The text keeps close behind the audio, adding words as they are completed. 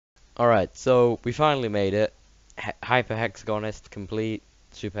Alright, so we finally made it. Hyper Hexagonest complete.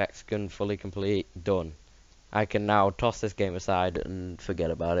 Super Hexagon fully complete. Done. I can now toss this game aside and forget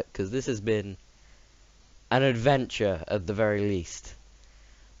about it, because this has been an adventure at the very least.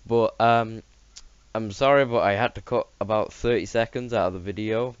 But I'm sorry, but I had to cut about 30 seconds out of the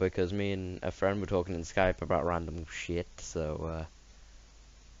video because me and a friend were talking in Skype about random shit. So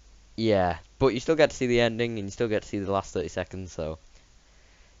yeah, but you still get to see the ending and you still get to see the last 30 seconds. So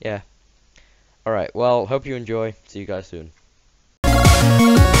yeah. Alright, well, hope you enjoy. See you guys soon.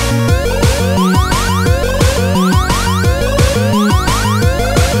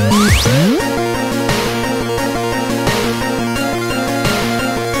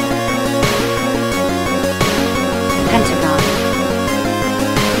 Hexagon.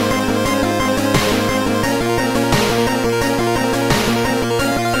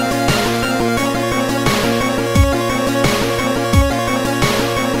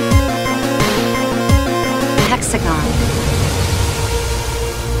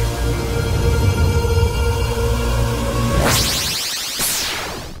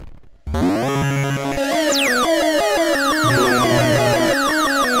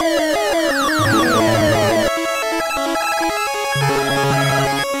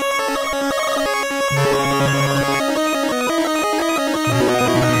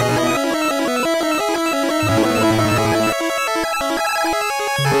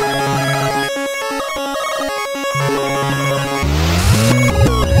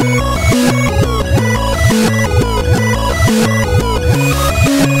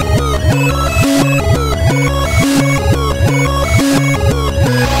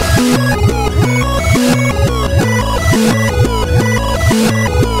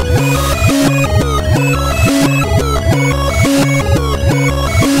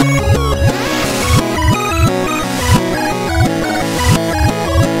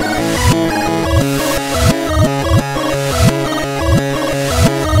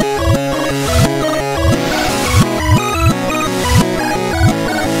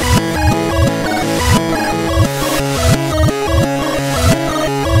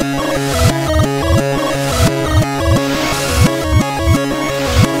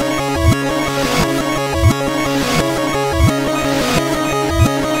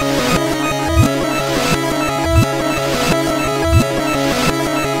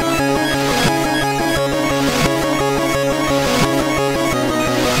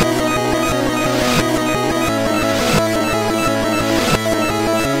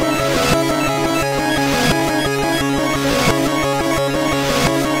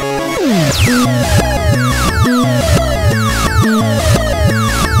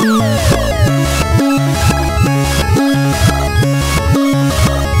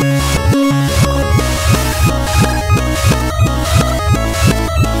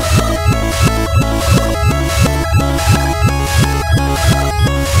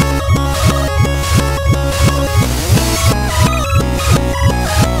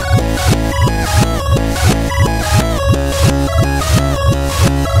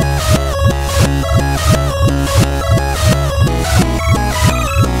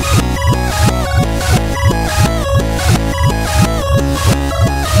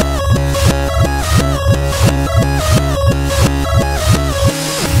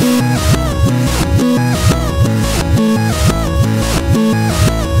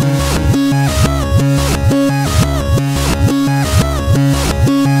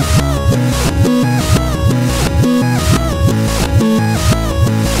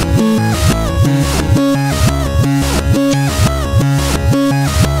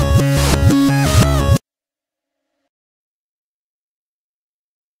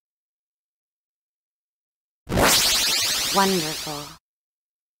 Wonderful.